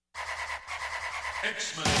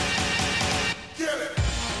X-Men. Get it!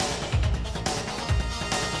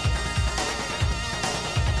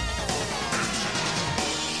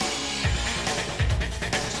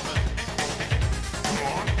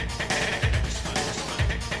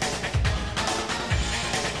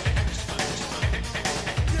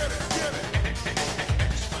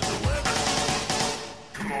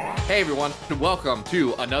 Hey everyone, and welcome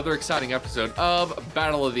to another exciting episode of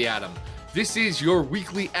Battle of the Atom. This is your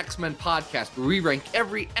weekly X-Men podcast where we rank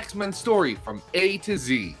every X-Men story from A to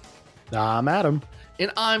Z. I'm Adam.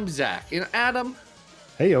 And I'm Zach. And Adam,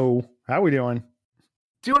 Hey-o, how we doing?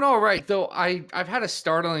 doing all right, though I've had a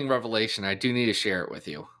startling revelation. I do need to share it with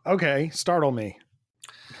you. Okay, startle me.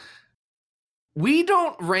 We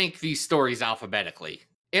don't rank these stories alphabetically,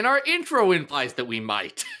 and our intro implies that we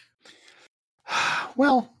might.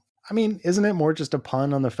 Well, I mean, isn't it more just a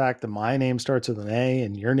pun on the fact that my name starts with an A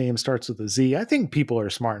and your name starts with a Z? I think people are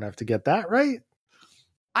smart enough to get that, right?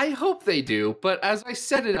 I hope they do, but as I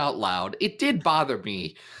said it out loud, it did bother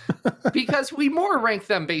me because we more rank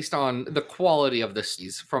them based on the quality of the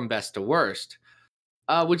seas from best to worst,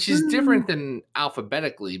 which is different than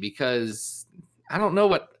alphabetically because I don't know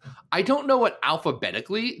what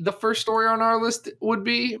alphabetically the first story on our list would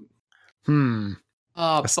be.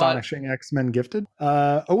 Astonishing X-Men Gifted.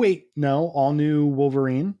 Oh wait, no, all new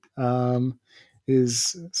Wolverine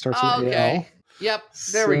starts with AL. Yep,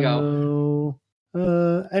 there we go.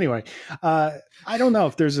 Anyway, I don't know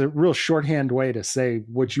if there's a real shorthand way to say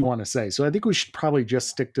what you want to say. So I think we should probably just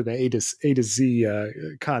stick to the A to Z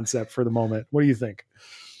concept for the moment. What do you think?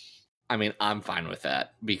 I mean, I'm fine with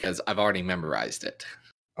that because I've already memorized it.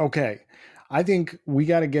 Okay. I think we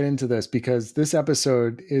got to get into this because this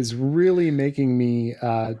episode is really making me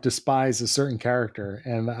despise a certain character,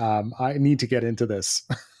 and I need to get into this.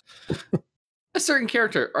 A certain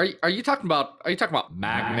character. Are you talking about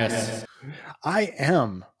Magnus? I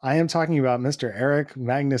am talking about Mr. Eric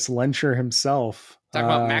Magnus Lenscher himself. Talking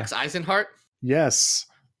about Max Eisenhart? Yes.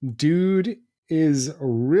 Dude is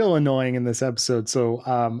real annoying in this episode, so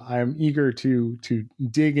I'm eager to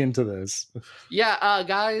dig into this. Yeah,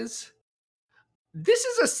 guys. This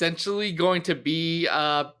is essentially going to be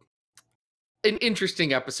an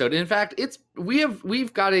interesting episode. In fact,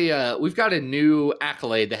 we've got a new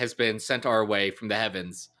accolade that has been sent our way from the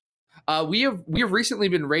heavens. We have recently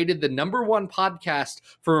been rated the #1 podcast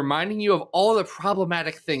for reminding you of all the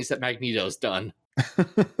problematic things that Magneto's done.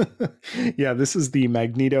 Yeah, this is the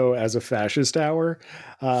Magneto as a fascist hour.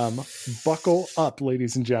 Buckle up,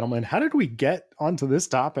 ladies and gentlemen. How did we get onto this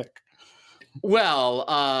topic?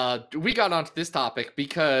 Well, we got onto this topic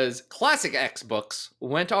because Classic X Books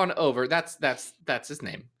went on over. That's his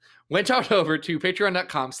name. Went on over to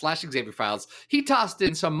patreon.com/XavierFiles. He tossed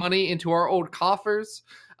in some money into our old coffers.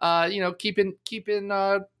 Keeping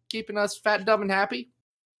us fat, dumb, and happy.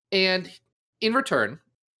 And in return,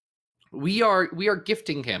 we are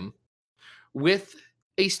gifting him with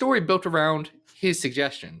a story built around his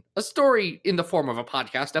suggestion. A story in the form of a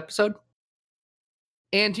podcast episode.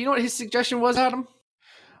 And do you know what his suggestion was, Adam?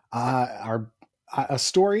 A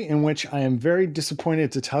story in which I am very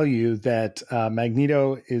disappointed to tell you that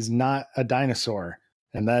Magneto is not a dinosaur,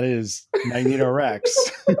 and that is Magneto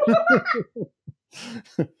Rex.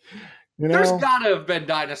 There's gotta have been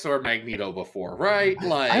dinosaur Magneto before, right?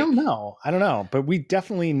 Like, I don't know, but we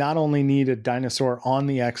definitely not only need a dinosaur on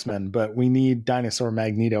the X-Men, but we need dinosaur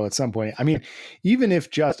Magneto at some point. I mean, even if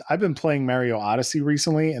I've been playing Mario Odyssey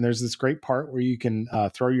recently, and there's this great part where you can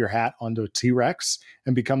throw your hat onto a T-Rex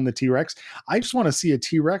and become the T-Rex. I just want to see a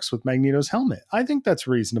T-Rex with Magneto's helmet. I think that's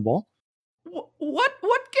reasonable. What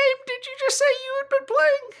game did you just say you had been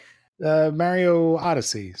playing? Mario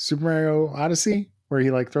Odyssey, Super Mario Odyssey, where he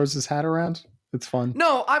like throws his hat around. It's fun.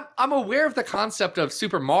 No, I'm aware of the concept of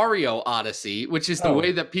Super Mario Odyssey, which is the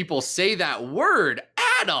way that people say that word.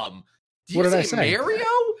 Adam, what did I say? Mario?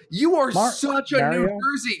 You are such a Mario? New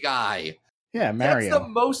Jersey guy. Yeah, Mario. That's the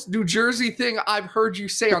most New Jersey thing I've heard you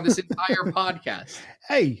say on this entire podcast.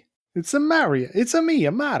 Hey, it's a Mario. It's a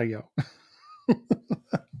Mario.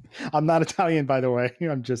 I'm not Italian, by the way.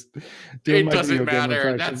 I'm just doing my doesn't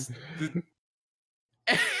matter.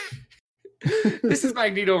 This is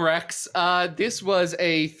Magneto Rex. This was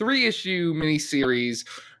a 3-issue miniseries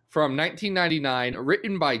from 1999,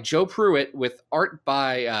 written by Joe Pruitt with art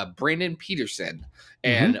by Brandon Peterson.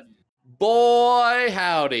 And boy,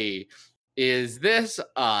 howdy, is this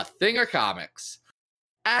a thing of comics.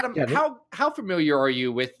 Adam, how familiar are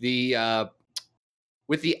you with the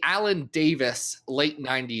Alan Davis late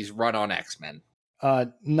 90s run on X-Men?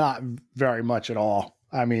 Not very much at all.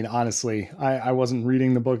 I mean, honestly, I wasn't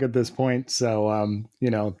reading the book at this point. So,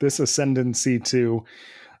 this ascendancy to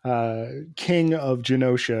king of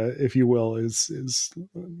Genosha, if you will, is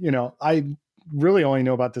I really only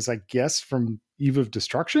know about this, I guess, from Eve of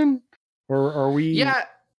Destruction, or are we? Yeah,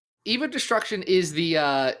 Eve of Destruction is the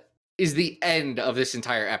end of this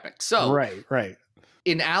entire epic. So right.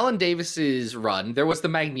 in Alan Davis's run, there was the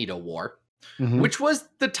Magneto War, which was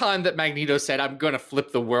the time that Magneto said, "I'm going to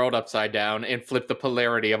flip the world upside down and flip the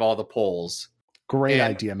polarity of all the poles." Great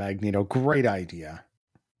idea, Magneto. Great idea.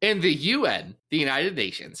 And the UN, the United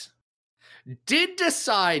Nations, did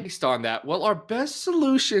decide based on that, well, our best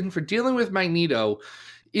solution for dealing with Magneto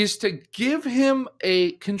is to give him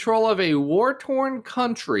a control of a war-torn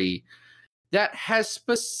country that has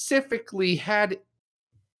specifically had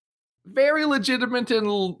very legitimate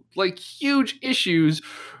and like huge issues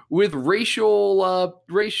with racial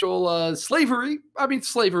slavery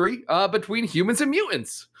between humans and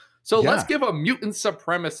mutants. So let's give a mutant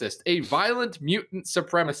supremacist, a violent mutant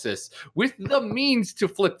supremacist with the means to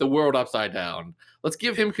flip the world upside down. Let's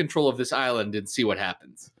give him control of this island and see what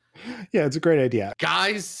happens. Yeah, it's a great idea.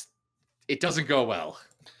 Guys, it doesn't go well.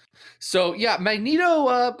 So yeah,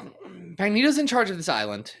 Magneto's in charge of this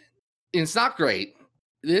island. And it's not great.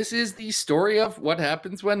 This is the story of what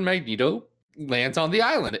happens when Magneto lands on the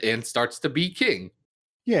island and starts to be king.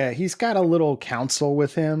 Yeah, he's got a little council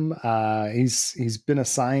with him. He's been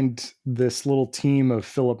assigned this little team of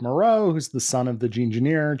Philip Moreau, who's the son of the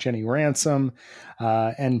Engineer, Jenny Ransom,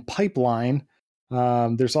 and Pipeline.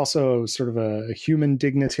 There's also sort of a human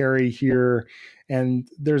dignitary here, and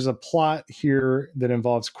there's a plot here that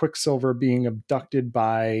involves Quicksilver being abducted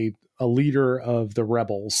by a leader of the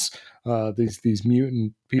rebels, these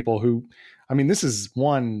mutant people who, I mean, this is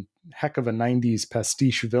one heck of a 90s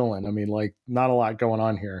pastiche villain. I mean, like, not a lot going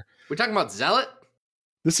on here. We're talking about Zealot?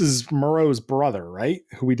 This is Moreau's brother, right?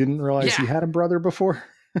 Who we didn't realize he had a brother before.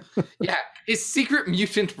 Yeah, his secret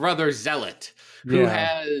mutant brother Zealot, who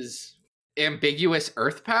has ambiguous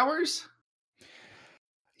earth powers.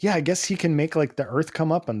 Yeah, I guess he can make like the earth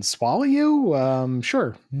come up and swallow you.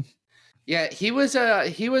 Sure. Yeah, he was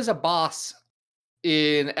a boss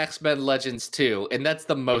in X-Men Legends 2, and that's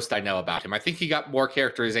the most I know about him. I think he got more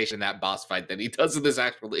characterization in that boss fight than he does in this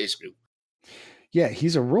actual issue. Yeah,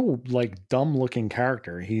 he's a real like dumb looking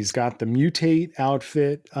character. He's got the mutate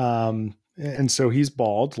outfit, and so he's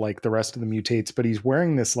bald like the rest of the mutates, but he's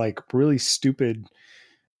wearing this like really stupid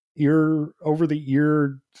ear over the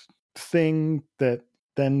ear thing that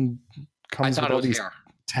then comes with all these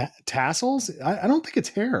tassels. I don't think it's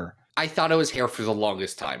hair. I thought it was hair for the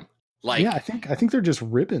longest time. Like, yeah, I think they're just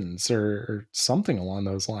ribbons or something along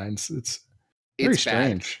those lines. It's very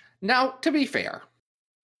strange. Bad. Now, to be fair,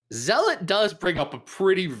 Zealot does bring up a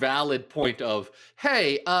pretty valid point of,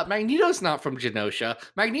 hey, Magneto's not from Genosha.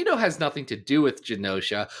 Magneto has nothing to do with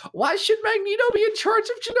Genosha. Why should Magneto be in charge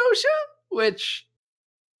of Genosha? Which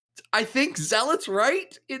I think Zealot's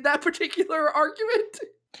right in that particular argument.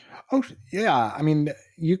 Oh, yeah. I mean,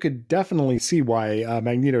 you could definitely see why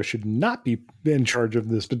Magneto should not be in charge of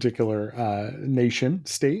this particular nation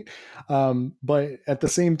state. But at the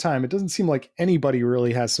same time, it doesn't seem like anybody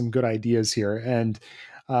really has some good ideas here. And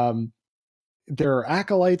there are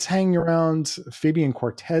acolytes hanging around. Fabian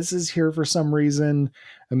Cortez is here for some reason.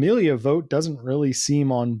 Amelia Vogt doesn't really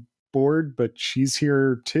seem on board, but she's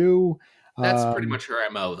here too. That's pretty much her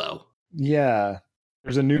MO, though. Yeah.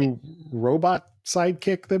 There's a new robot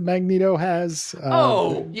sidekick that Magneto has.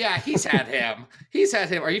 Yeah, he's had him.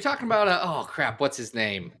 Are you talking about oh crap, what's his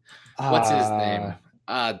name? Hold on.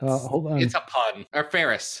 It's a pun. Or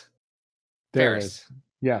Ferris. Ferris.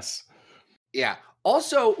 Yes. Yeah.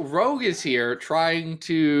 Also, Rogue is here trying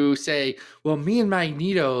to say, well, me and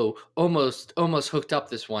Magneto almost hooked up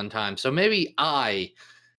this one time, so maybe I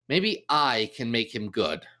can make him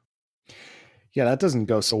good. Yeah, that doesn't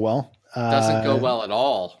go so well. Doesn't go well at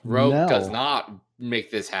all. Rogue does not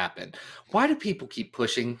make this happen. Why do people keep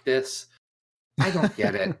pushing this? I don't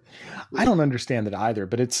get it. I don't understand it either,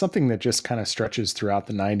 but it's something that just kind of stretches throughout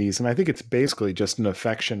the 90s. And I think it's basically just an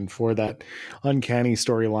affection for that uncanny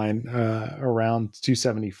storyline around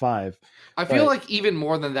 275. I feel like even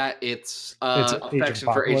more than that, it's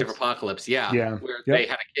affection for Age of Apocalypse. Yeah. Where they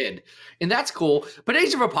had a kid. And that's cool. But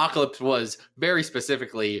Age of Apocalypse was very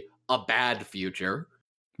specifically a bad future.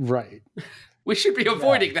 Right. We should be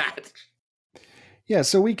avoiding that. Yeah,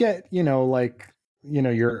 so we get,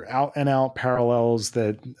 your out and out parallels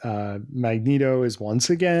that Magneto is once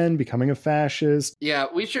again becoming a fascist. Yeah,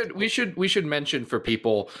 we should mention for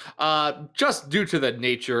people, just due to the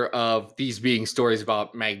nature of these being stories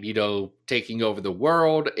about Magneto taking over the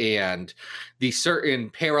world and the certain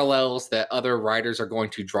parallels that other writers are going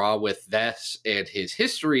to draw with this and his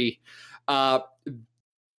history.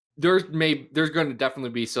 there's going to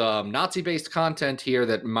definitely be some Nazi-based content here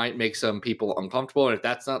that might make some people uncomfortable. And if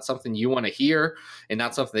that's not something you want to hear and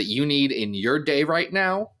not something that you need in your day right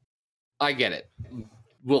now, I get it.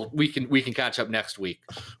 We can catch up next week.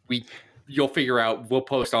 You'll figure out. We'll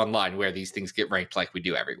post online where these things get ranked like we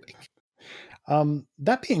do every week.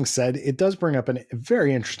 That being said, it does bring up a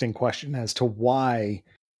very interesting question as to why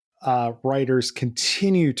writers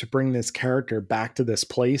continue to bring this character back to this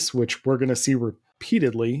place, which we're going to see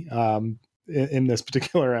repeatedly in this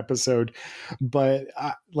particular episode. But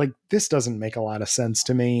like, this doesn't make a lot of sense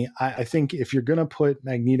to me. I think if you're going to put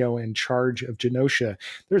Magneto in charge of Genosha,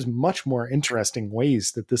 there's much more interesting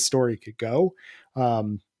ways that this story could go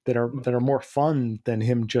that are more fun than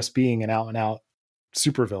him just being an out and out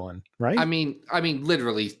supervillain, right? I mean,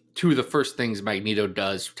 literally, two of the first things Magneto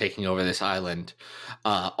does taking over this island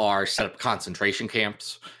are set up concentration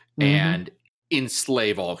camps and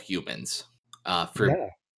enslave all humans for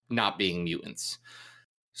not being mutants.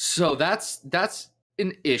 So that's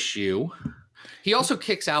an issue. He also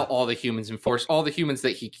kicks out all the humans and force all the humans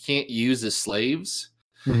that he can't use as slaves.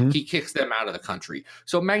 He kicks them out of the country.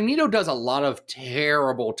 So Magneto does a lot of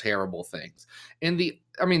terrible, terrible things. And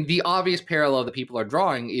the obvious parallel that people are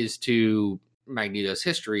drawing is to Magneto's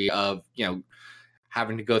history of,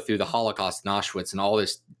 having to go through the Holocaust and Auschwitz and all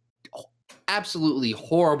this absolutely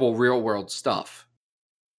horrible real world stuff.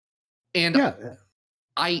 And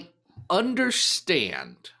I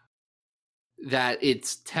understand that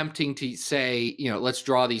it's tempting to say, let's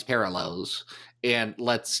draw these parallels and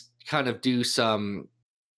let's kind of do some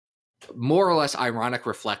more or less ironic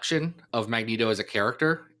reflection of Magneto as a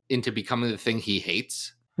character into becoming the thing he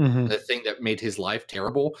hates, the thing that made his life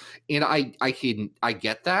terrible. And I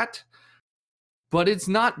get that, but it's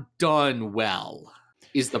not done well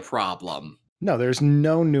is the problem. No, there's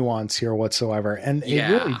no nuance here whatsoever. And it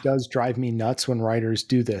really does drive me nuts when writers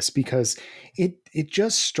do this, because it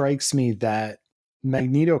just strikes me that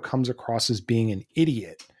Magneto comes across as being an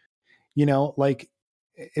idiot. Like,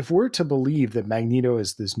 if we're to believe that Magneto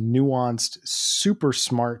is this nuanced, super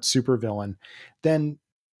smart supervillain, then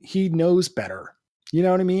he knows better. You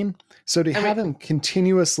know what I mean? So to have him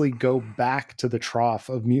continuously go back to the trough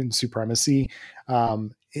of mutant supremacy,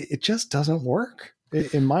 it just doesn't work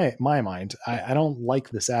in my mind. I don't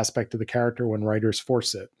like this aspect of the character when writers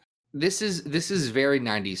force it. This is very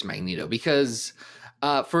 90s Magneto, because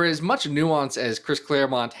for as much nuance as Chris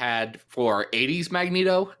Claremont had for 80s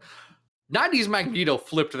Magneto, 90s Magneto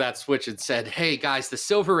flipped that switch and said, hey guys, the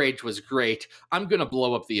Silver Age was great. I'm going to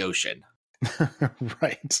blow up the ocean.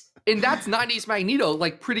 Right. And that's 90s Magneto,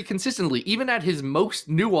 like, pretty consistently, even at his most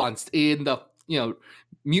nuanced in the,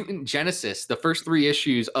 Mutant Genesis, the first 3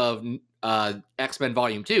 issues of X-Men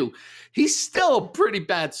Volume 2, he's still a pretty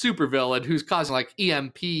bad supervillain who's causing like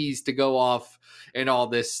EMPs to go off and all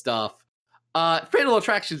this stuff. Fatal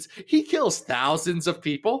Attractions, he kills thousands of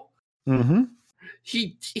people.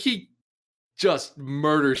 He just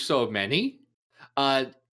murders so many.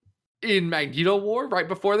 In Magneto War, right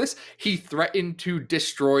before this, he threatened to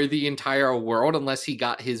destroy the entire world unless he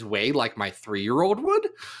got his way, like my 3-year-old would.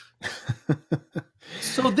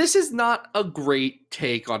 So this is not a great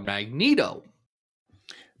take on Magneto.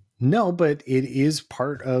 No, but it is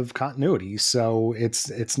part of continuity. So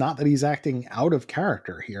it's not that he's acting out of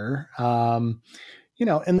character here. And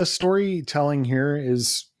the storytelling here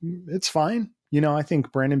it's fine. I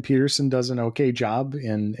think Brandon Peterson does an okay job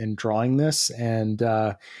in drawing this, and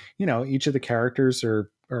each of the characters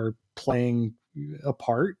are playing a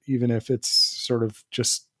part, even if it's sort of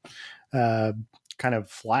just kind of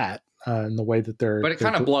flat in the way that they're. But it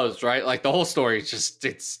kind of blows, right? Like, the whole story is just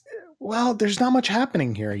well, there's not much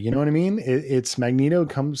happening here. You know what I mean? It's Magneto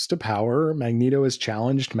comes to power. Magneto is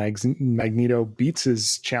challenged. Magneto beats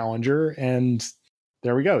his challenger, and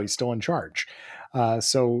there we go. He's still in charge.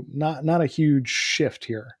 So not a huge shift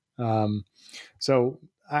here. So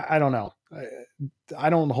I don't know. I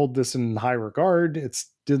don't hold this in high regard. It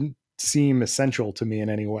didn't seem essential to me in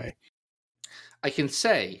any way. I can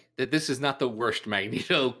say that this is not the worst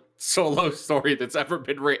Magneto solo story that's ever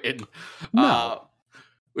been written. No.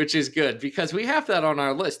 Which is good, because we have that on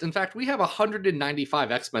our list. In fact, we have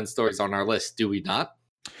 195 X-Men stories on our list, do we not?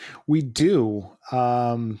 We do.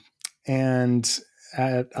 And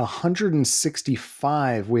at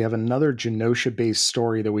 165, we have another Genosha-based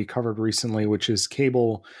story that we covered recently, which is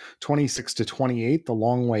Cable 26 to 28, The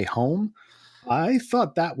Long Way Home. I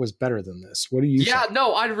thought that was better than this. What do you say?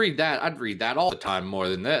 No, I'd read that. I'd read that all the time more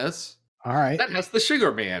than this. All right. That has the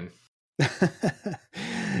Sugar Man.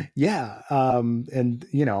 Yeah. And,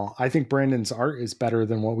 I think Brandon's art is better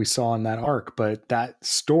than what we saw in that arc, but that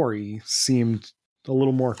story seemed a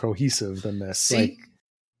little more cohesive than this. See,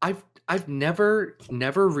 I've never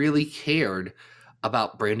really cared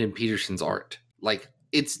about Brandon Peterson's art. Like,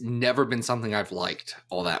 it's never been something I've liked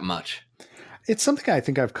all that much. It's something I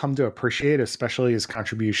think I've come to appreciate, especially his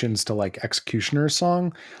contributions to like Executioner's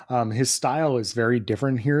Song. His style is very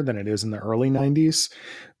different here than it is in the early 90s.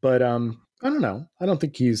 But I don't know. I don't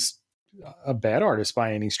think he's a bad artist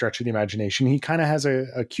by any stretch of the imagination. He kind of has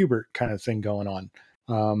a Kubert kind of thing going on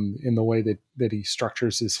in the way that he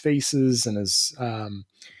structures his faces and his,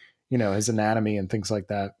 his anatomy and things like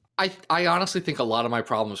that. I honestly think a lot of my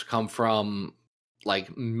problems come from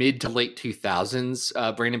like mid to late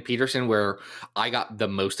 2000s Brandon Peterson, where I got the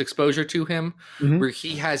most exposure to him, where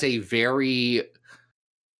he has a very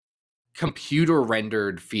computer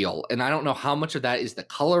rendered feel. And I don't know how much of that is the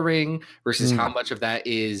coloring versus how much of that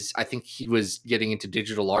is, I think he was getting into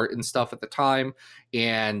digital art and stuff at the time.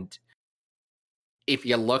 And if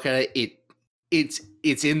you look at it,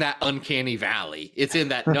 it's in that uncanny valley. It's in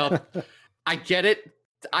that, no, I get it.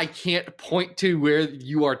 I can't point to where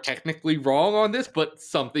you are technically wrong on this, but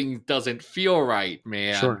something doesn't feel right,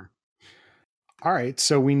 man. Sure. All right.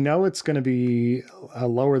 So we know it's going to be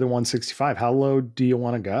lower than 165. How low do you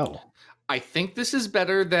want to go? I think this is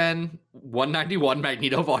better than 191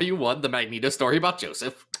 Magneto Volume 1, the Magneto story about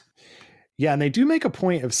Joseph. Yeah, and they do make a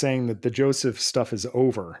point of saying that the Joseph stuff is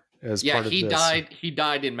over as part of this. He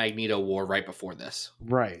died in Magneto War right before this.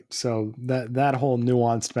 Right. So that whole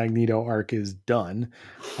nuanced Magneto arc is done.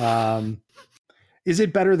 Is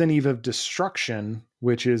it better than Eve of Destruction,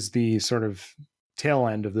 which is the sort of tail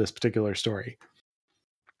end of this particular story?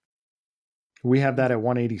 We have that at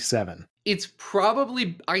 187. It's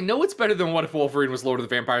probably, I know it's better than What If Wolverine was Lord of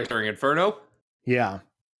the Vampires during Inferno. Yeah.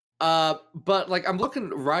 But like I'm looking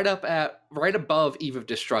right above Eve of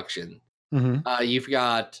Destruction. You've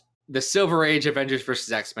got the Silver Age Avengers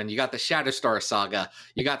versus X-Men. You got the Shatterstar Saga.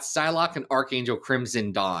 You got Psylocke and Archangel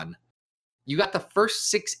Crimson Dawn. You got the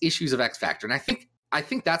first 6 issues of X-Factor. And I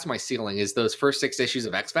think that's my ceiling, is those first 6 issues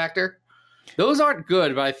of X-Factor. Those aren't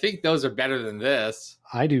good, but I think those are better than this.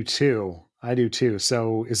 I do too.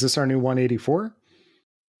 So is this our new 184?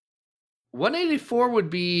 184 would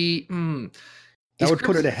be... that would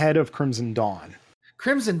put it ahead of Crimson Dawn.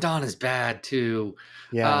 Crimson Dawn is bad too.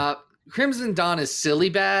 Yeah. Crimson Dawn is silly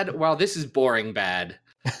bad, while this is boring bad.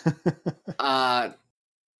 I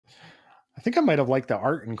think I might have liked the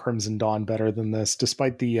art in Crimson Dawn better than this,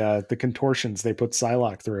 despite the contortions they put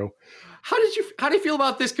Psylocke through. How do you feel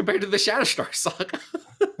about this compared to the Shatterstar Saga?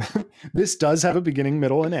 This does have a beginning,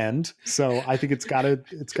 middle, and end, so I think it's gotta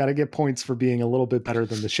get points for being a little bit better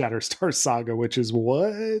than the Shatterstar Saga, which is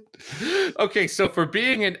what? Okay, so for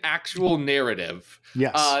being an actual narrative,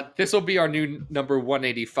 yes, this will be our new number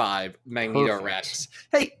 185, Magneto Rex.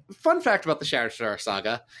 Hey, fun fact about the Shatterstar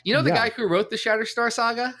Saga. You know the guy who wrote the Shatterstar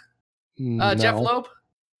Saga? No. Jeff Loeb?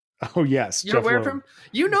 Oh, yes. You're aware of him?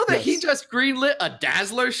 You know that he just greenlit a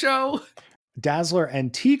Dazzler show? Dazzler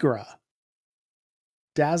and Tigra.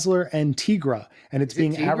 And it's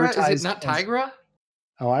being advertised. Is it not Tigra?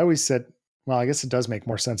 Oh, I always said, well, I guess it does make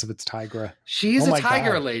more sense if it's Tigra. She is a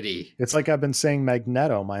tiger lady. It's like I've been saying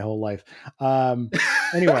Magneto my whole life.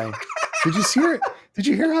 Anyway, did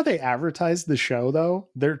you hear how they advertised the show, though?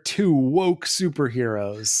 They're 2 woke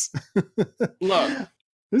superheroes. Look.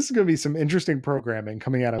 This is going to be some interesting programming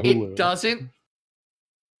coming out of Hulu. It doesn't.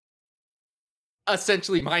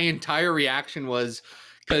 Essentially, my entire reaction was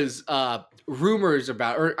because rumors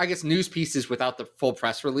about, or I guess news pieces without the full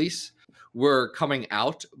press release were coming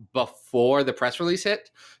out before the press release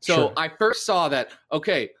hit. So sure. I first saw that,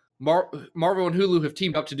 okay, Marvel and Hulu have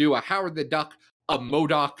teamed up to do a Howard the Duck, a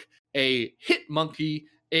MODOK, a Hitmonkey,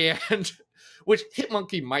 and... which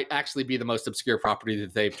Hitmonkey might actually be the most obscure property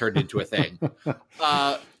that they've turned into a thing.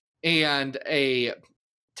 And a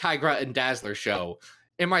Tigra and Dazzler show.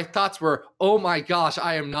 And my thoughts were, oh my gosh,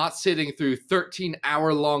 I am not sitting through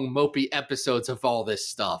 13-hour-long mopey episodes of all this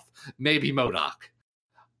stuff. Maybe MODOK.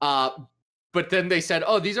 But then they said,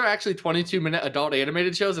 oh, these are actually 22-minute adult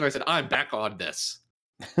animated shows. And I said, I'm back on this.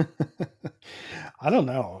 I don't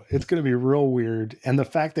know. It's going to be real weird. And the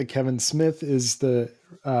fact that Kevin Smith is the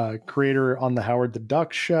creator on the Howard the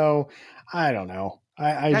Duck show, I don't know.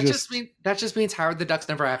 That just means Howard the Duck's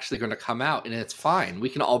never actually going to come out, and it's fine. We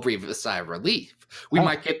can all breathe a sigh of relief. We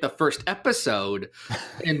might get the first episode,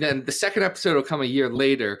 and then the second episode will come a year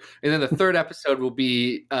later, and then the third episode will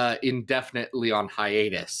be indefinitely on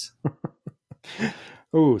hiatus.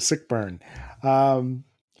 Oh, sick burn. All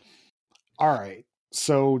right.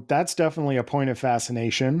 So that's definitely a point of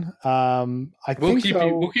fascination. We'll keep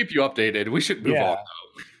you updated. We should move on.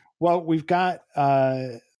 Well, we've got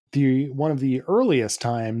one of the earliest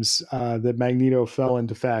times that Magneto fell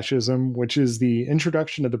into fascism, which is the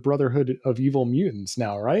introduction of the Brotherhood of Evil Mutants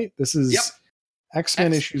now, right? This is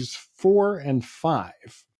X-Men issues 4 and 5.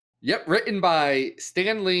 Yep, written by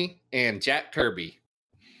Stan Lee and Jack Kirby.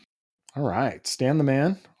 All right, Stan the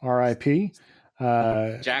Man, R.I.P.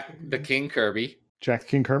 Jack the King Kirby. Jack the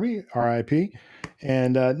King Kirby, R.I.P.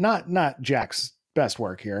 And not Jack's best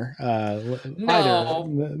work here. No.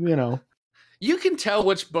 Either, You can tell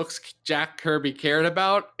which books Jack Kirby cared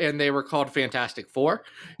about, and they were called Fantastic Four.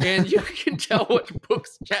 And you can tell which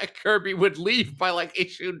books Jack Kirby would leave by like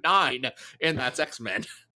issue 9, and that's X-Men.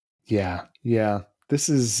 Yeah. This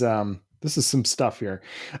is some stuff here.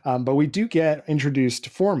 But we do get introduced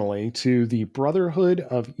formally to the Brotherhood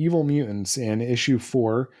of Evil Mutants in issue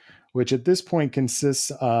 4, which at this point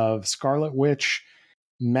consists of Scarlet Witch,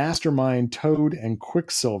 Mastermind, Toad, and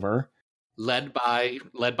Quicksilver. Led by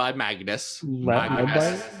Magnus. Led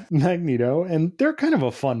by Magneto. And they're kind of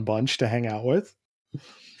a fun bunch to hang out with.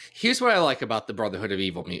 Here's what I like about the Brotherhood of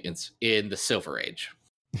Evil Mutants in the Silver Age.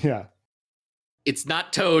 Yeah. It's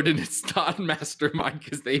not Toad and it's not Mastermind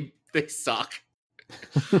because they suck.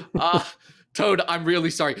 Toad, I'm really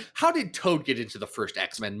sorry. How did Toad get into the first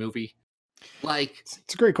X-Men movie? Like,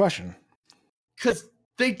 it's a great question. Because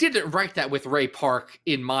they didn't write that with Ray Park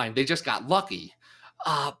in mind. They just got lucky.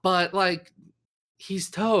 But like, he's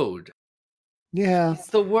Toad. Yeah. It's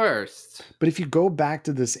the worst. But if you go back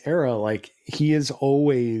to this era, like, he is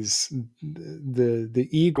always the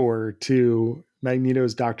Igor to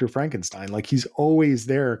Magneto's Dr. Frankenstein. Like, he's always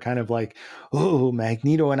there, kind of like, oh,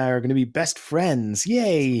 Magneto and I are going to be best friends.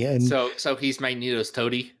 Yay. And so he's Magneto's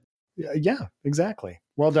Toady? Yeah, exactly.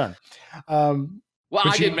 Well done. Well,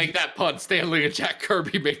 I didn't make that pun. Stan Lee and Jack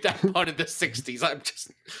Kirby made that pun in the 60s.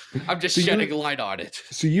 I'm just shedding light on it.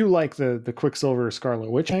 So you like the Quicksilver Scarlet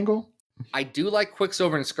Witch angle? I do like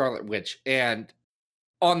Quicksilver and Scarlet Witch, and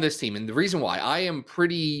on this team, and the reason why I am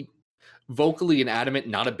pretty vocally and adamant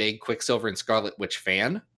not a big Quicksilver and Scarlet Witch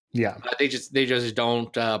fan. Yeah. They just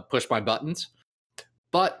don't push my buttons.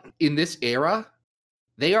 But in this era,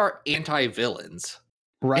 they are anti-villains.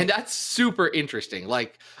 Right. And that's super interesting.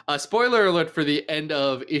 Like, spoiler alert for the end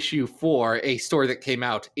of issue 4, a story that came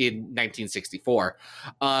out in 1964.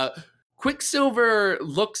 Quicksilver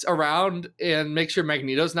looks around and makes sure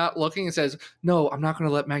Magneto's not looking and says, no, I'm not going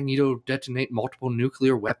to let Magneto detonate multiple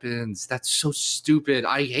nuclear weapons. That's so stupid.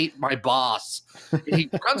 I hate my boss. And he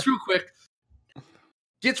runs through quick,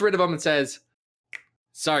 gets rid of him and says,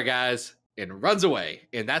 sorry, guys, and runs away.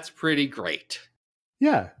 And that's pretty great.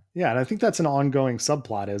 Yeah. Yeah, and I think that's an ongoing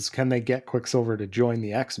subplot is, can they get Quicksilver to join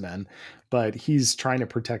the X-Men? But he's trying to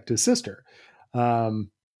protect his sister.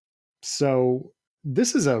 So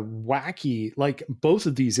this is a wacky, like, both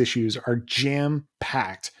of these issues are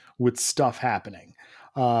jam-packed with stuff happening.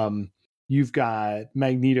 You've got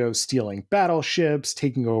Magneto stealing battleships,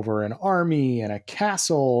 taking over an army and a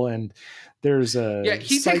castle, and there's a... Yeah,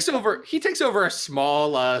 he takes over a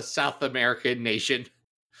small South American nation.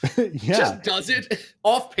 Yeah. Just does it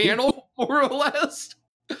off panel, more or less.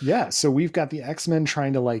 Yeah, so we've got the X-Men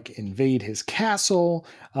trying to like invade his castle.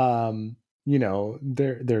 There's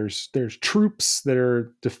troops that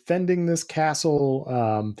are defending this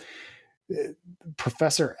castle.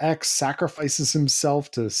 Professor X sacrifices himself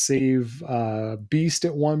to save Beast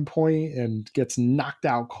at one point and gets knocked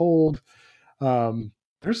out cold.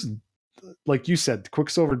 There's, like you said,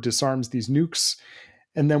 Quicksilver disarms these nukes.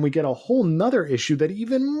 And then we get a whole nother issue that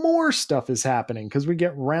even more stuff is happening because we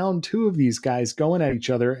get round 2 of these guys going at each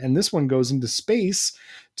other. And this one goes into space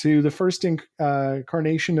to the first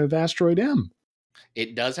incarnation of Asteroid M.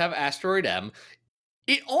 It does have Asteroid M.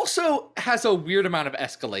 It also has a weird amount of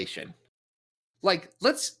escalation. Like,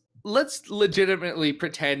 let's legitimately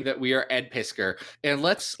pretend that we are Ed Piskor and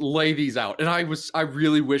let's lay these out. And I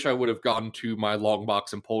really wish I would have gone to my long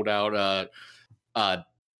box and pulled out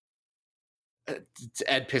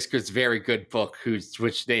Ed Piskor's very good book,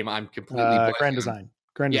 which name I'm completely Grand Design.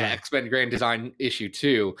 X-Men Grand Design issue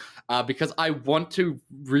 2, because I want to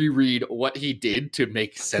reread what he did to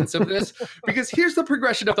make sense of this. Because here's the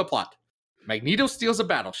progression of the plot: Magneto steals a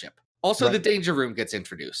battleship. Also, the Danger Room gets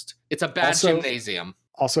introduced. It's a bad gymnasium.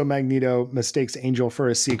 Also, Magneto mistakes Angel for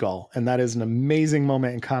a seagull, and that is an amazing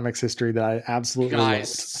moment in comics history that I absolutely loved.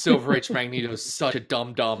 Silver Age Magneto is such a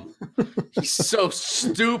dum-dum. He's so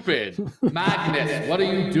stupid. Magnus, what are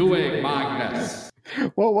you doing, Magnus?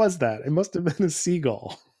 What was that? It must have been a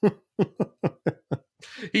seagull.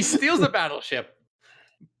 He steals the battleship,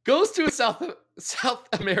 goes to a South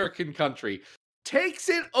American country, takes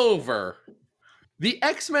it over. The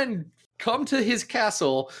X-Men come to his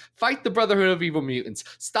castle, fight the Brotherhood of Evil Mutants,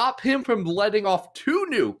 stop him from letting off 2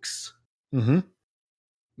 nukes. Mm-hmm.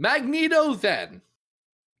 Magneto then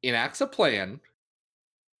enacts a plan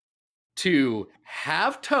to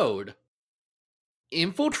have Toad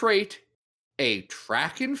infiltrate a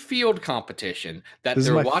track and field competition that This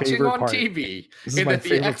is they're my watching favorite on part. TV, This is and my that the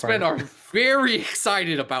favorite X-Men part. are very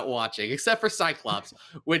excited about watching, except for Cyclops,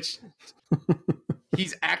 which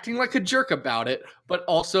he's acting like a jerk about it, but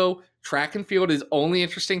also track and field is only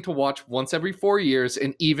interesting to watch once every 4 years,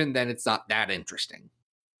 and even then it's not that interesting.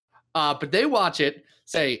 But they watch it,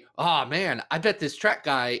 say, oh man, I bet this track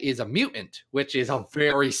guy is a mutant, which is a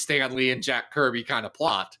very Stan Lee and Jack Kirby kind of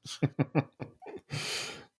plot.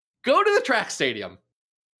 Go to the track stadium.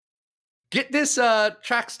 Get this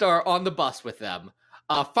track star on the bus with them.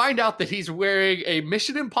 Find out that he's wearing a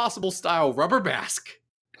Mission Impossible style rubber mask.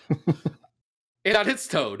 And that hits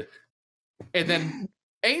Toad. And then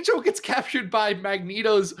Angel gets captured by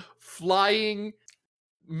Magneto's flying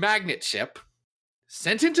magnet ship,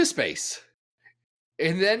 sent into space.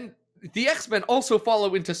 And then the X-Men also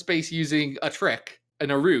follow into space using a trick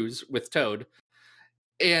and a ruse with Toad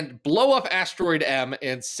and blow up Asteroid M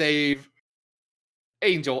and save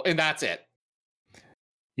Angel, and that's it.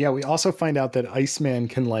 Yeah, we also find out that Iceman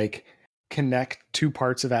can like connect 2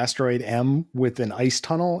 parts of Asteroid M with an ice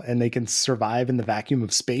tunnel, and they can survive in the vacuum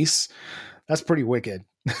of space. That's pretty wicked.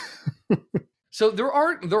 So there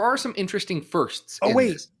are some interesting firsts. Oh, in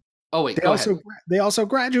wait. this. Oh wait, They also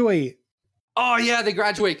graduate. Oh yeah, they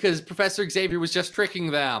graduate because Professor Xavier was just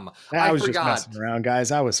tricking them. I was just messing around,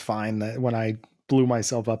 guys. I was fine that when I blew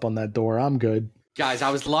myself up on that door. I'm good. Guys, I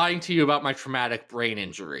was lying to you about my traumatic brain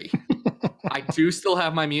injury. I do still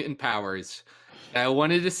have my mutant powers. And I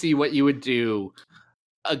wanted to see what you would do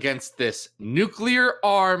against this nuclear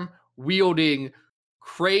arm wielding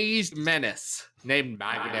crazed menace named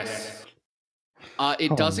Magnus.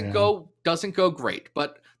 It doesn't go great,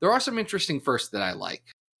 but there are some interesting firsts that I like.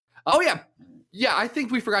 Oh yeah, I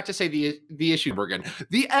think we forgot to say the issue, Morgan.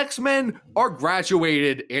 The X-Men are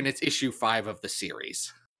graduated, and it's issue 5 of the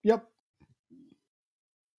series. Yep.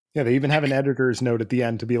 Yeah, they even have an editor's note at the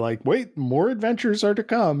end to be like, wait, more adventures are to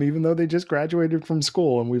come, even though they just graduated from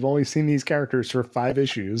school, and we've only seen these characters for 5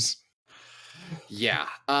 issues. Yeah.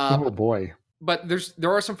 Oh boy. But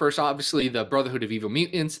there are some firsts, obviously, the Brotherhood of Evil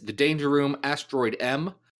Mutants, the Danger Room, Asteroid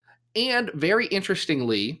M, and very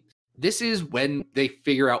interestingly, this is when they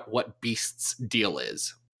figure out what Beast's deal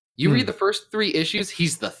is. You read the first 3 issues,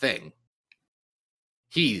 he's the Thing.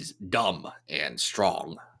 He's dumb and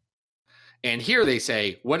strong. And here they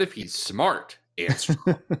say, what if he's smart and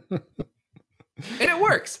strong? And it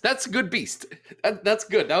works. That's a good Beast. That's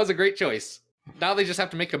good. That was a great choice. Now they just have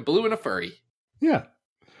to make him blue and a furry. Yeah.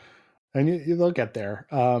 And they'll get there.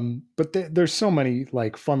 But there's so many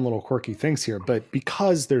like fun little quirky things here. But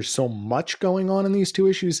because there's so much going on in these 2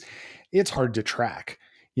 issues, it's hard to track.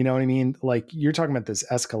 You know what I mean? Like you're talking about this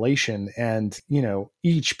escalation and, you know,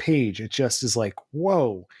 each page, it just is like,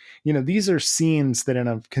 whoa, you know, these are scenes that in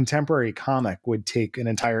a contemporary comic would take an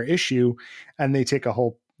entire issue, and they take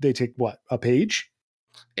what, a page?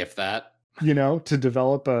 If that. You know, to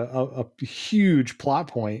develop a huge plot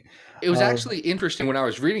point. It was actually interesting when I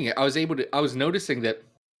was reading it. I was noticing that,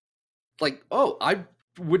 like, I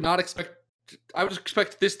would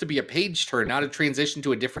expect this to be a page turn, not a transition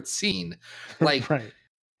to a different scene. Like, right.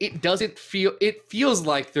 It feels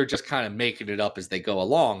like they're just kind of making it up as they go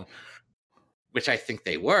along, which I think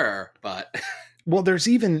they were, but. Well, there's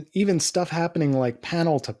even stuff happening like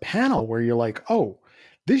panel to panel where you're like, oh,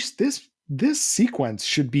 this sequence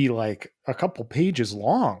should be like a couple pages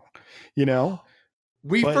long, you know?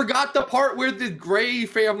 We forgot the part where the Gray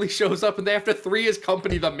family shows up and they have to 3 as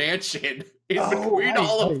company the mansion in between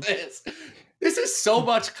all of this. This is so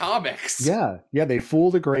much comics. Yeah. They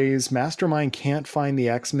fool the Greys. Mastermind can't find the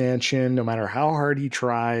X-Mansion no matter how hard he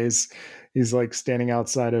tries. He's like standing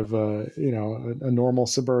outside of a normal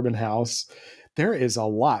suburban house. There is a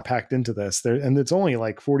lot packed into this there, and it's only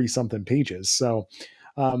like 40 something pages. So,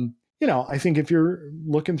 I think if you're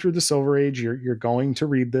looking through the Silver Age, you're going to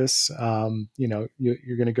read this.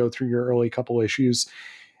 You're going to go through your early couple issues.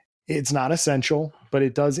 It's not essential, but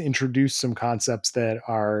it does introduce some concepts that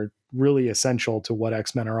are really essential to what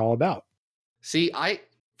X-Men are all about. See, I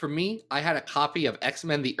had a copy of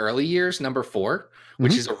X-Men The Early Years number 4,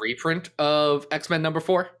 which is a reprint of X-Men number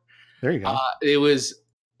 4. There you go. It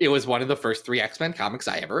was one of the first 3 X-Men comics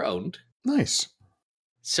I ever owned. Nice.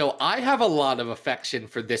 So I have a lot of affection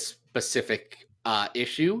for this specific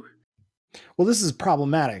issue. Well, this is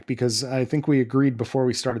problematic because I think we agreed before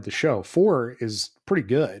we started the show. 4 is pretty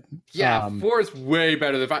good. Yeah, 4 is way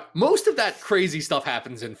better than 5. Most of that crazy stuff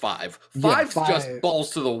happens in 5. 5's just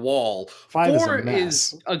balls to the wall. 5 4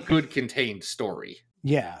 is is a good contained story.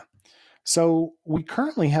 Yeah. So we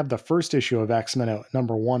currently have the first issue of X-Men at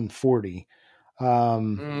number 140. We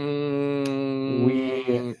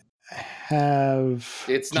have...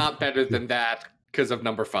 It's not better than that because of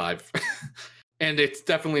number 5. And it's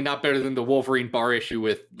definitely not better than the Wolverine bar issue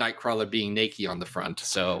with Nightcrawler being naked on the front.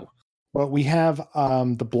 So, well, we have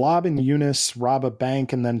the Blob and Eunice rob a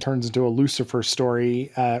bank and then turns into a Lucifer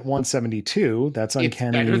story at 172. That's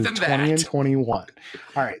Uncanny 20 and 21.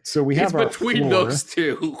 All right, so we have between those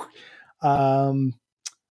two.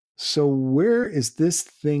 So where is this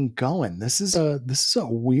thing going? This is a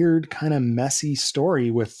weird kind of messy story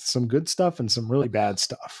with some good stuff and some really bad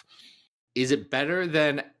stuff. Is it better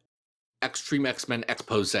than Extreme X-Men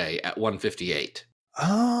Expose at 158?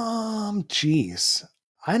 Geez.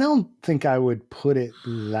 I don't think I would put it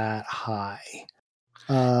that high.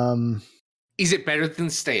 Is it better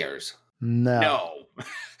than Stairs? No.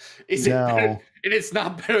 Is it better? And it's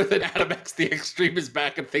not better than Adam X the Extreme is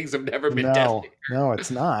back and things have never been deadlier. No, it's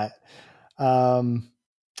not.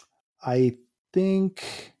 I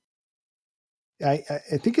think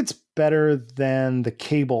it's better than the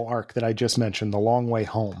Cable arc that I just mentioned, The Long Way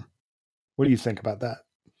Home. What do you think about that?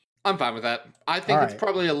 I'm fine with that. I think it's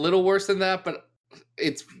probably a little worse than that, but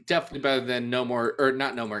it's definitely better than No More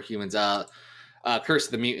Humans, Curse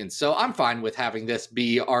of the Mutants. So I'm fine with having this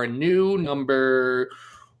be our new number.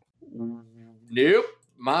 Nope.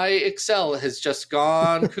 My Excel has just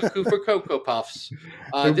gone cuckoo for Cocoa Puffs.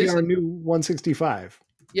 It'll be our new 165.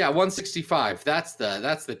 Yeah, 165. That's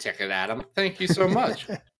the ticket, Adam. Thank you so much.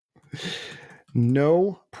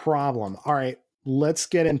 No problem. All right, let's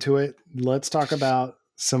get into it. Let's talk about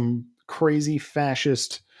some crazy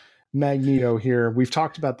fascist Magneto here. We've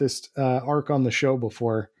talked about this arc on the show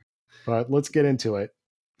before, but let's get into it.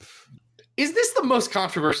 Is this the most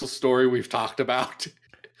controversial story we've talked about?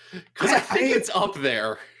 Because I think it's up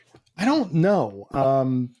there. I don't know.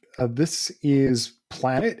 This is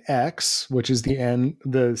Planet X, which is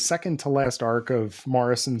the second to last arc of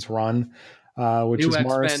Morrison's run, which New is X-Men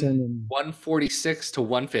Morrison 146 to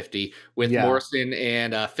 150 with Morrison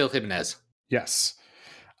and Phil Jimenez. Yes.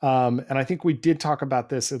 And I think we did talk about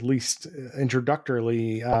this at least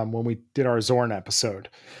introductorily when we did our Zorn episode.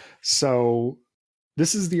 So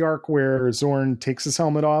this is the arc where Zorn takes his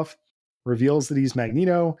helmet off, reveals that he's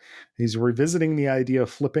Magneto. He's revisiting the idea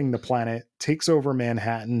of flipping the planet, takes over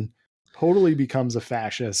Manhattan, totally becomes a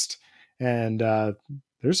fascist. And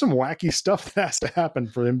there's some wacky stuff that has to happen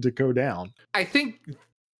for him to go down. I think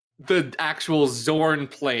the actual Zorn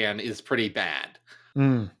plan is pretty bad.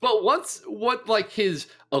 But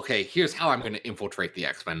here's how I'm going to infiltrate the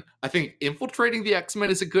X-Men. I think infiltrating the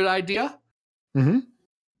X-Men is a good idea. Mm-hmm.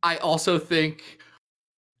 I also think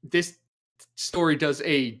this story does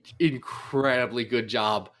a incredibly good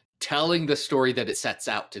job telling the story that it sets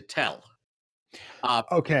out to tell.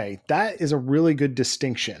 Okay, that is a really good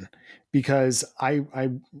distinction because I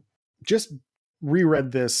just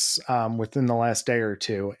reread this within the last day or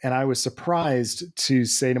two, and I was surprised to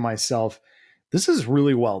say to myself, this is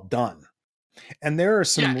really well done. And there are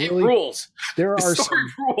some it rules. There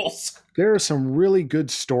are some really good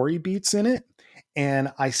story beats in it,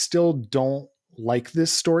 and I still don't like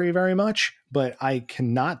this story very much, but I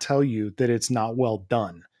cannot tell you that it's not well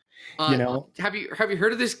done. Have you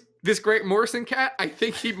heard of this Grant Morrison cat? I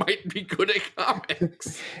think he might be good at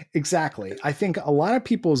comics. Exactly. I think a lot of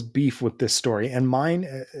people's beef with this story, and mine,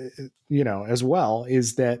 as well,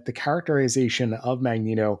 is that the characterization of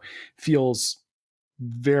Magneto feels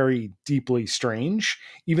very deeply strange,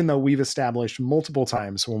 even though we've established multiple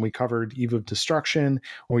times when we covered Eve of Destruction,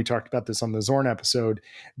 when we talked about this on the Zorn episode,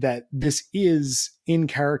 that this is in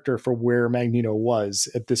character for where Magneto was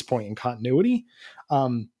at this point in continuity.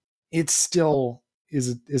 It still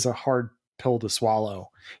is a hard pill to swallow,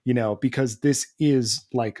 because this is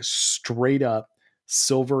like straight up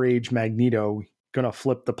Silver Age Magneto gonna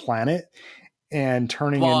flip the planet and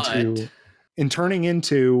turning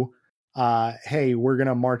into hey, we're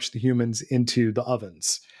gonna march the humans into the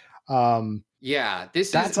ovens.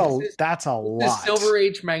 That's a lot. This Silver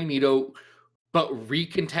Age Magneto, but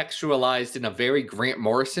recontextualized in a very Grant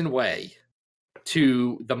Morrison way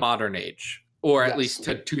to the modern age, or at least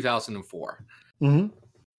to 2004. Mm-hmm.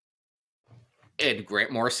 And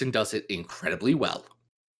Grant Morrison does it incredibly well.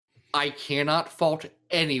 I cannot fault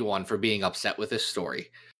anyone for being upset with this story.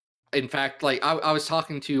 In fact, I was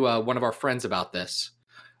talking to one of our friends about this.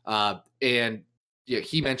 And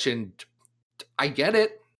he mentioned, I get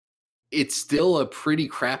it. it's still a pretty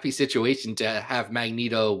crappy situation to have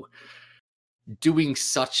Magneto doing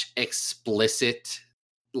such explicit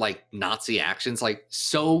like Nazi actions, like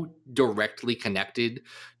so directly connected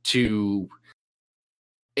to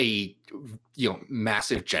a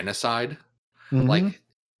massive genocide. Mhm. Like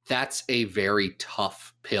that's a very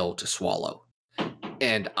tough pill to swallow.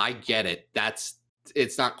 And I get it.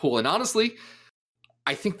 It's not cool. And honestly,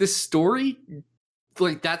 I think this story,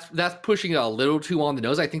 like that's pushing it a little too on the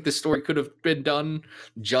nose. I think this story could have been done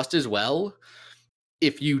just as well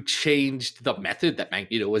if you changed the method that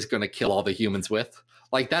Magneto was going to kill all the humans with.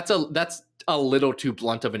 Like that's a little too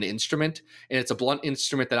blunt of an instrument, and it's a blunt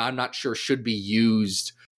instrument that I'm not sure should be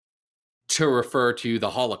used to refer to the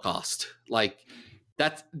Holocaust. Like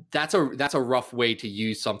that's a rough way to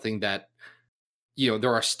use something that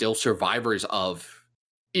there are still survivors of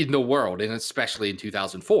in the world, and especially in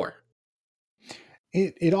 2004.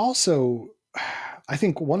 It also, I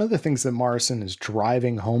think one of the things that Morrison is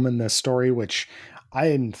driving home in this story, which I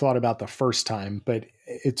hadn't thought about the first time, but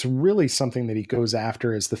it's really something that he goes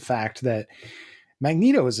after, is the fact that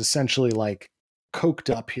Magneto is essentially like coked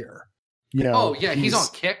up here. Oh yeah, he's on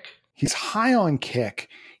kick. He's high on kick.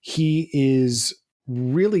 He is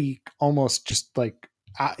really almost just like,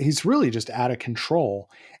 he's really just out of control.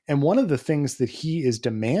 And one of the things that he is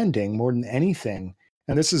demanding more than anything,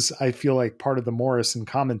 and this is, I feel like, part of the Morrison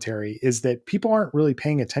commentary, is that people aren't really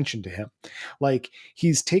paying attention to him. Like,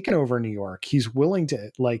 he's taken over New York. He's willing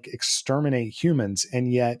to like exterminate humans.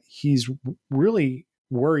 And yet he's really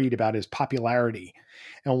worried about his popularity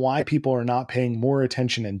and why people are not paying more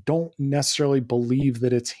attention and don't necessarily believe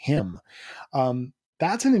that it's him.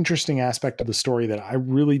 That's an interesting aspect of the story that I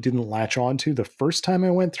really didn't latch on to the first time I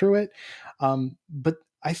went through it. But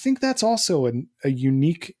I think that's also a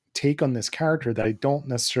unique take on this character that I don't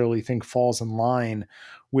necessarily think falls in line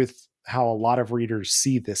with how a lot of readers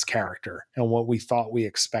see this character and what we thought we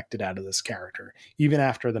expected out of this character, even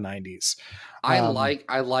after the 90s. I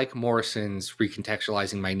like Morrison's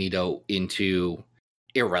recontextualizing Magneto into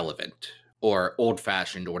irrelevant or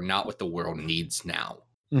old-fashioned or not what the world needs now.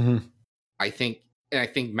 Mm-hmm. I think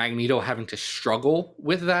Magneto having to struggle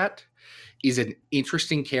with that is an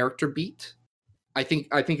interesting character beat. I think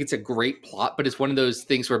it's a great plot, but it's one of those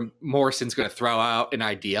things where Morrison's going to throw out an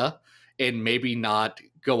idea and maybe not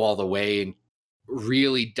go all the way and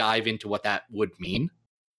really dive into what that would mean.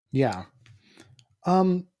 Yeah. I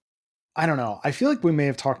don't know. I feel like we may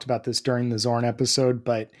have talked about this during the Zorn episode,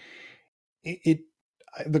 but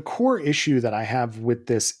the core issue that I have with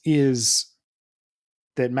this is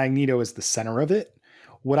that Magneto is the center of it.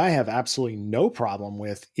 What I have absolutely no problem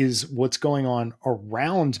with is what's going on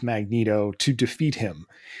around Magneto to defeat him.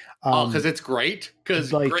 Because it's great.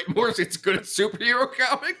 Because like, Grant Morrison's good at superhero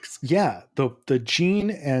comics. Yeah, the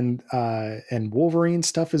Jean and Wolverine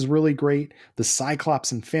stuff is really great. The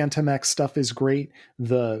Cyclops and Phantom X stuff is great.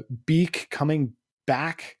 The Beak coming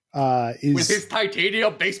back is with his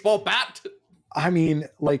titanium baseball bat. I mean,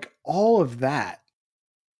 like all of that,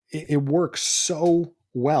 it works so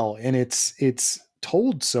well, and it's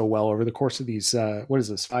told so well over the course of these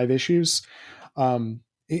 5 issues.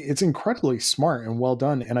 It's incredibly smart and well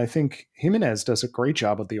done, and I think Jimenez does a great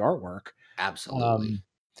job with the artwork. Absolutely.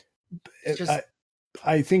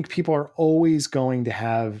 I think people are always going to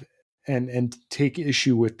have and take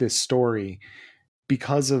issue with this story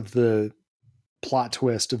because of the plot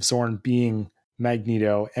twist of Zorn being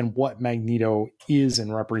Magneto and what Magneto is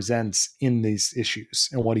and represents in these issues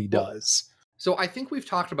and what he does. So I think we've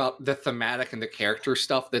talked about the thematic and the character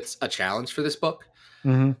stuff that's a challenge for this book.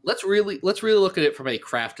 Mm-hmm. Let's really look at it from a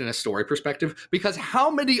craft and a story perspective, because how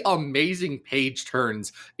many amazing page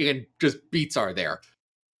turns and just beats are there?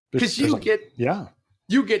 Because you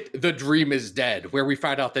get The Dream is Dead, where we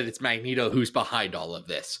find out that it's Magneto who's behind all of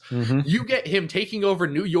this. Mm-hmm. You get him taking over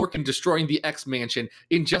New York and destroying the X Mansion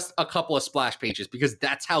in just a couple of splash pages, because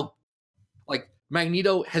that's how like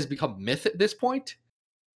Magneto has become myth at this point.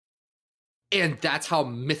 And that's how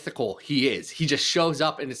mythical he is. He just shows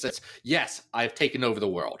up and it says, yes, I've taken over the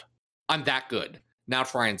world. I'm that good. Now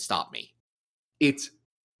try and stop me. It's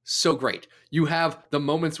so great. You have the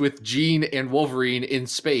moments with Jean and Wolverine in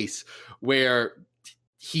space where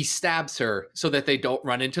he stabs her so that they don't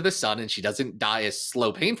run into the sun and she doesn't die a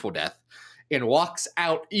slow, painful death, and walks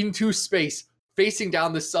out into space facing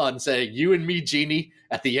down the sun saying, you and me, Jeannie,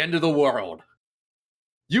 at the end of the world.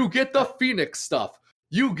 You get the Phoenix stuff.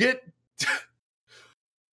 You get...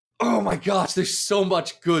 Oh my gosh, there's so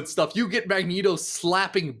much good stuff. You get Magneto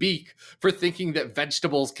slapping Beak for thinking that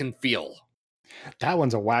vegetables can feel. That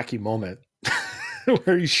one's a wacky moment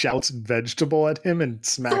where he shouts vegetable at him and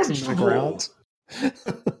smacks him to the ground.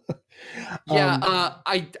 Yeah,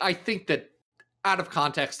 I think that out of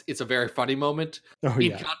context, it's a very funny moment. Oh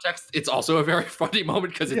In yeah, context, it's also a very funny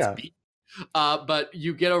moment because it's Yeah. beat. But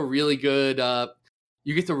you get a really good,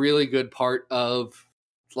 you get the really good part of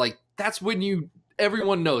like that's when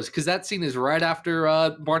everyone knows because that scene is right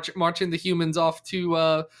after marching the humans off to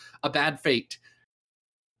a bad fate.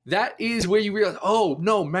 That is where you realize, oh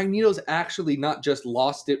no, Magneto's actually not just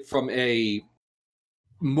lost it from a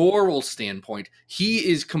moral standpoint. He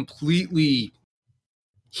is completely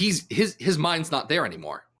his mind's not there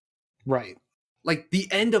anymore. right. Like the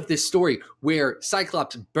end of this story where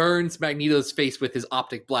Cyclops burns Magneto's face with his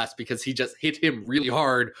optic blast because he just hit him really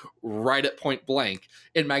hard right at point blank.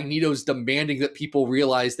 And Magneto's demanding that people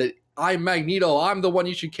realize that I'm Magneto, I'm the one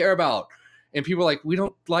you should care about. And people are like, we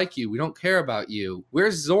don't like you, we don't care about you.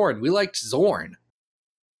 Where's Zorn? We liked Zorn.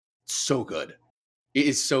 So good. It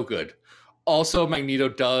is so good. Also, Magneto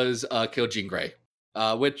does kill Jean Grey,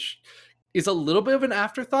 which is a little bit of an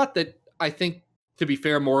afterthought that I think, to be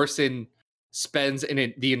fair, Morrison spends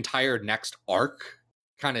the entire next arc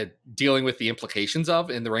kind of dealing with the implications of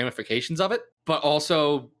and the ramifications of it. But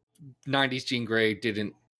also, 90s Jean Grey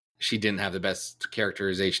didn't have the best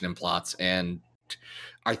characterization and plots. And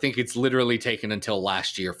I think it's literally taken until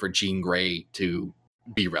last year for Jean Grey to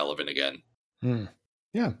be relevant again.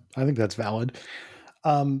 Yeah, I think that's valid.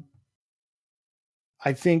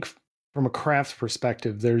 I think from a craft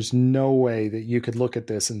perspective, there's no way that you could look at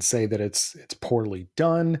this and say that it's poorly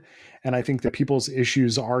done. And I think that people's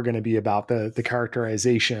issues are going to be about the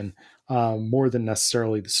characterization more than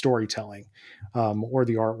necessarily the storytelling or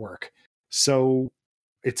the artwork. So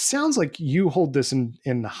it sounds like you hold this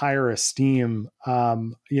in higher esteem.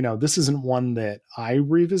 This isn't one that I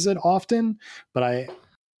revisit often, but I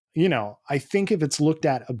think if it's looked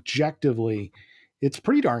at objectively, it's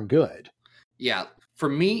pretty darn good. Yeah. For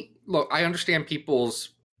me, look, I understand people's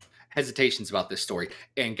hesitations about this story.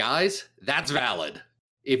 And guys, that's valid.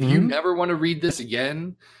 If you never want to read this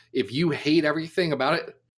again, if you hate everything about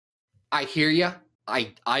it, I hear you.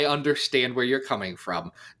 I understand where you're coming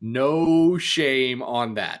from. No shame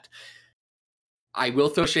on that. I will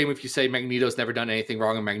throw shame if you say Magneto's never done anything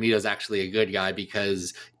wrong and Magneto's actually a good guy,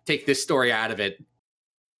 because take this story out of it,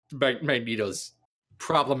 Magneto's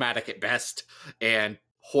problematic at best and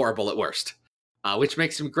horrible at worst. Which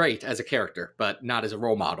makes him great as a character, but not as a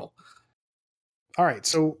role model. All right,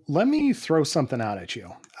 so let me throw something out at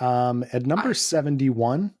you. At number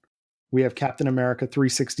 71, we have Captain America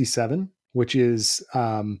 367, which is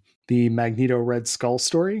the Magneto Red Skull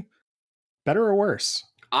story. Better or worse?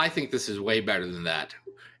 I think this is way better than that.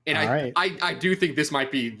 And right. I do think this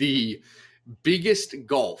might be the biggest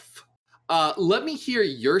gulf. Let me hear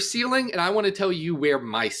your ceiling, and I want to tell you where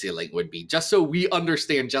my ceiling would be, just so we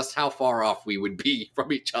understand just how far off we would be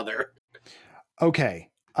from each other. Okay.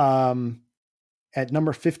 At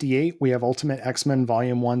number 58, we have Ultimate X-Men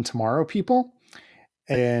Volume 1 Tomorrow, people.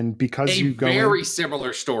 And because you go very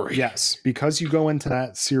similar story. Yes, because you go into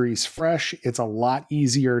that series fresh, it's a lot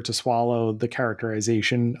easier to swallow the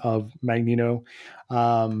characterization of Magneto.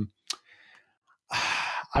 I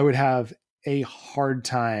would have a hard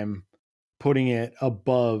time putting it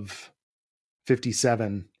above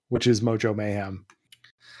 57, which is Mojo Mayhem.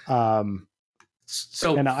 I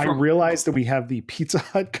realize that we have the Pizza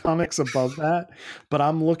Hut comics above that, but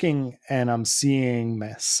I'm looking and I'm seeing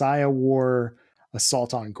Messiah War,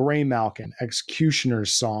 Assault on Greymalkin,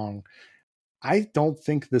 Executioner's Song. I don't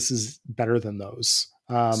think this is better than those.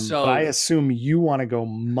 But I assume you want to go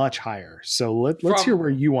much higher. So let's hear where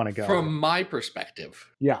you want to go. From my perspective.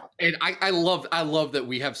 Yeah. And I love that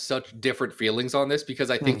we have such different feelings on this,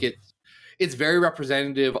 because I think it's very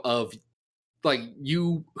representative of like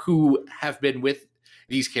you who have been with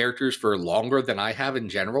these characters for longer than I have in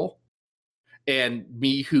general. And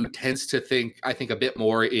me who tends to think a bit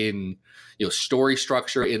more in, story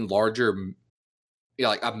structure in larger,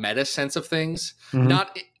 like a meta sense of things,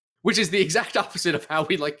 which is the exact opposite of how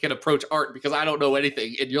we can approach art, because I don't know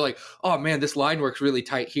anything. And you're like, oh man, this line works really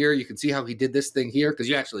tight here. You can see how he did this thing here, because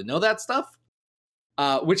you actually know that stuff,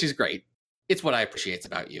 which is great. It's what I appreciate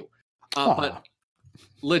about you. But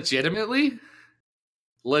legitimately,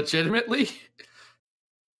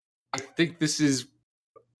 I think this is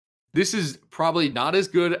probably not as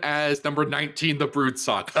good as number 19, the Brood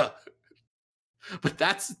Saga. But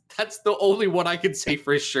that's the only one I can say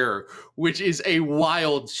for sure, which is a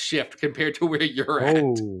wild shift compared to where you're at.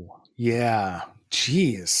 Oh, yeah.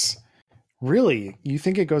 Jeez. Really? You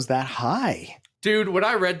think it goes that high? Dude, when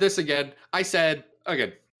I read this again, I said,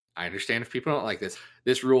 again, I understand if people don't like this.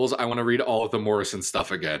 This rules. I want to read all of the Morrison stuff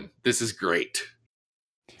again. This is great.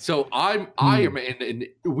 So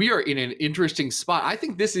we are in an interesting spot. I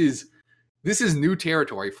think this is This is new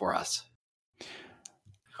territory for us.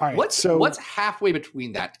 All right. What's halfway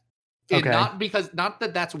between that? And Okay. not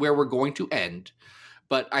that that's where we're going to end,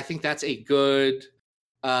 but I think that's a good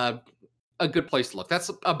place to look.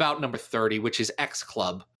 That's about number 30, which is X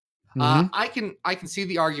Club. Mhm. I can see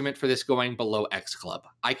the argument for this going below X Club.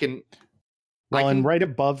 And right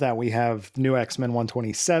above that, we have New X-Men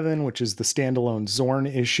 127, which is the standalone Zorn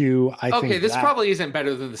issue. I think this probably isn't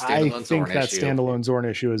better than the standalone Zorn issue. I think that standalone Zorn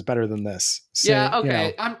issue is better than this. So, Yeah,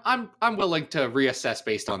 okay. I'm willing to reassess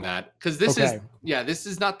based on that, because this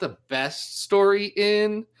is not the best story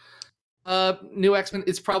in New X-Men.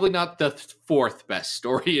 It's probably not the fourth best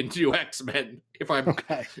story in New X-Men, if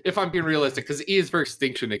I'm being realistic, because E's for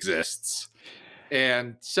Extinction exists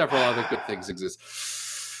and several other good things exist.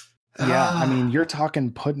 Yeah, I mean, you're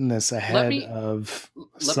talking putting this ahead of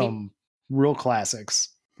some real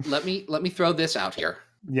classics. Let me throw this out here.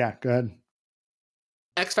 Yeah, go ahead.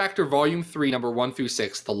 X Factor Volume 3, number 1 through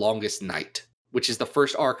 6, The Longest Night, which is the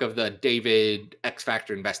first arc of the David X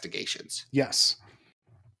Factor investigations. Yes.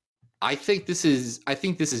 I think this is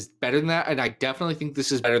better than that, and I definitely think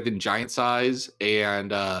this is better than Giant Size and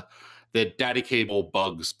the Daddy Cable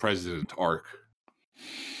Bugs President arc.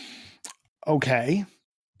 Okay.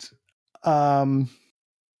 All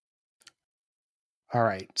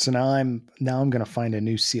right. So now I'm going to find a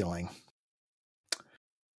new ceiling.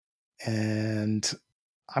 And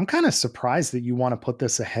I'm kind of surprised that you want to put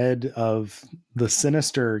this ahead of the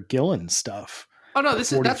Sinister Gillen stuff. Oh no,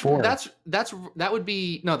 that would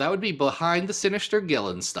be behind the Sinister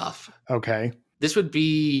Gillen stuff. Okay. This would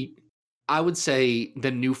be, I would say,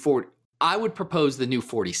 I would propose the new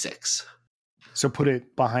 46. So put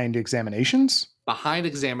it behind Examinations? Behind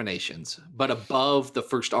Examinations, but above the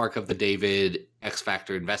first arc of the David X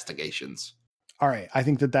Factor investigations. All right. I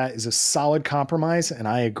think that is a solid compromise, and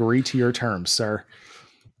I agree to your terms, sir.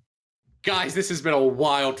 Guys, this has been a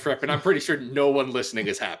wild trip, and I'm pretty sure no one listening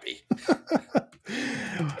is happy.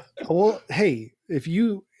 Well, hey, if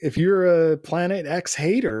you're a Planet X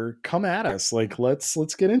hater, come at us. Like, let's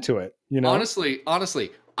get into it. You know, honestly,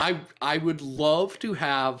 I would love to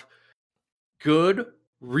have good,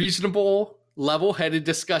 reasonable, level-headed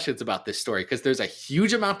discussions about this story, because there's a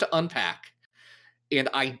huge amount to unpack, and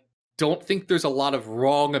I don't think there's a lot of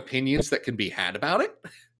wrong opinions that can be had about it.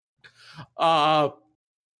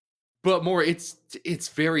 But more, it's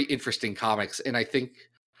very interesting comics, and I think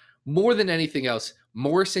more than anything else,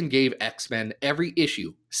 Morrison gave X-Men every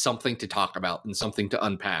issue something to talk about and something to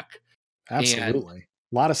unpack. Absolutely.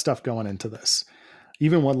 A lot of stuff going into this.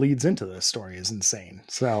 Even what leads into this story is insane.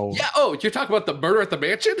 So yeah. Oh, you're talking about the Murder at the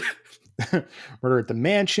Mansion? Murder at the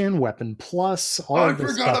Mansion, Weapon Plus. I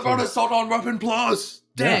forgot about Assault on Weapon Plus.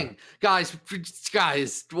 Dang. Yeah.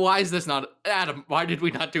 Guys, why is this not... Adam, why did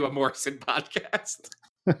we not do a Morrison podcast?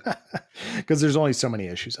 Because there's only so many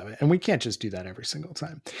issues of it, and we can't just do that every single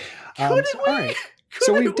time. Couldn't we? All right.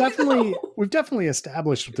 So we've definitely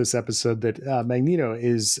established with this episode that Magneto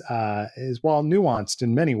is while nuanced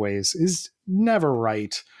in many ways, is never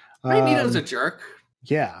right. Magneto's a jerk.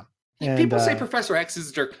 Yeah. People say Professor X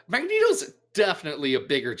is a jerk. Magneto's definitely a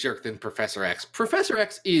bigger jerk than Professor X. Professor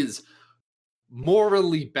X is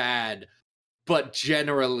morally bad, but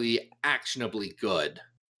generally actionably good.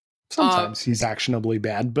 Sometimes he's actionably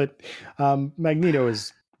bad, but Magneto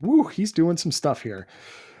is, he's doing some stuff here.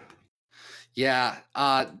 Yeah,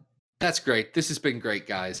 that's great. This has been great,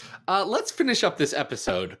 guys. Let's finish up this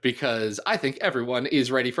episode, because I think everyone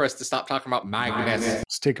is ready for us to stop talking about Magnus.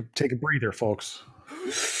 Let's take a breather, folks.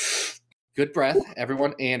 Good breath,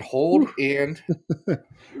 everyone, and hold and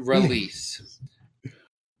release.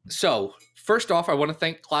 So, first off, I want to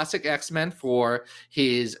thank Classic X-Men for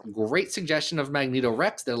his great suggestion of Magneto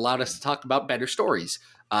Rex that allowed us to talk about better stories.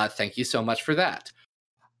 Thank you so much for that.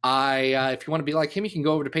 If you want to be like him, you can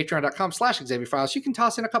go over to patreon.com/XavierFiles. You can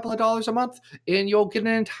toss in a couple of dollars a month, and you'll get an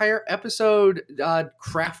entire episode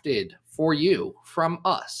crafted for you from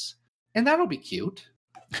us. And that'll be cute.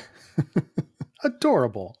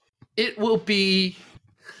 Adorable. It'll be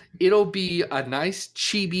a nice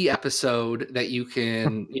chibi episode that you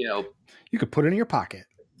can, you could put it in your pocket.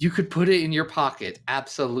 You could put it in your pocket.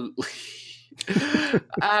 Absolutely.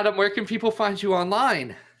 Adam, where can people find you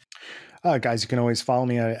online? Guys, you can always follow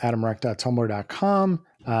me at adamrec.tumblr.com.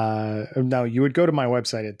 No, you would go to my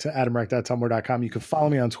website at adamrec.tumblr.com. You can follow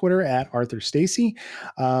me on Twitter at Arthur Stacy.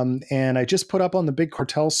 And I just put up on the Big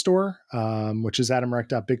Cartel store, which is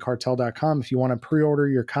adamrec.bigcartel.com. If you want to pre-order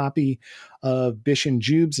your copy of Bish and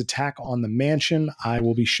Jube's Attack on the Mansion, I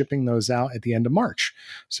will be shipping those out at the end of March.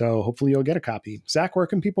 So hopefully you'll get a copy. Zach, where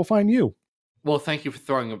can people find you? Well, thank you for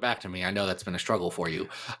throwing it back to me. I know that's been a struggle for you.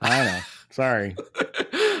 I know. Sorry.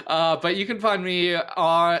 But you can find me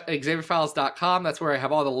on XavierFiles.com. That's where I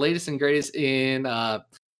have all the latest and greatest in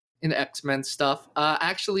X-Men stuff.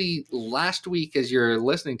 Actually, last week, as you're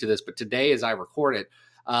listening to this, but today as I record it,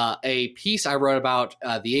 a piece I wrote about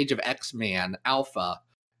the Age of X-Man Alpha,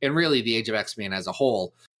 and really the Age of X-Man as a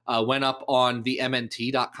whole, went up on the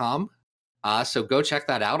MNT.com. So go check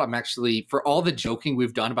that out. I'm actually, for all the joking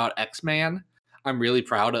we've done about X-Man, I'm really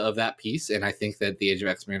proud of that piece, and I think that the Age of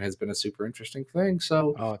X-Man has been a super interesting thing.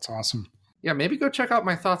 So, it's awesome. Yeah, maybe go check out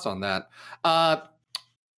my thoughts on that.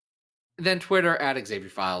 Then Twitter at Xavier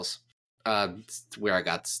Files, where I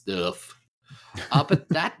got stuff. But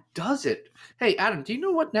that does it. Hey, Adam, do you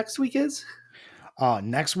know what next week is?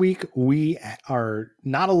 Next week, we are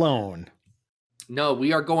not alone. No,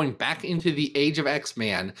 we are going back into the Age of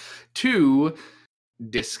X-Man to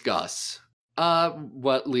discuss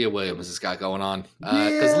what Leah Williams has got going on.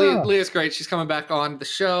 Because Leah's great. She's coming back on the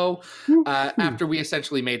show after we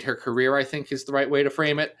essentially made her career, I think is the right way to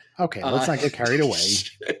frame it. Okay, let's not get carried away.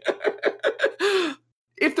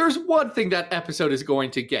 If there's one thing that episode is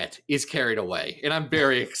going to get, is carried away. And I'm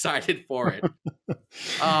very excited for it.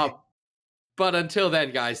 But until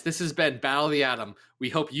then, guys, this has been Battle of the Atom. We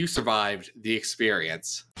hope you survived the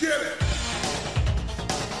experience. Get it!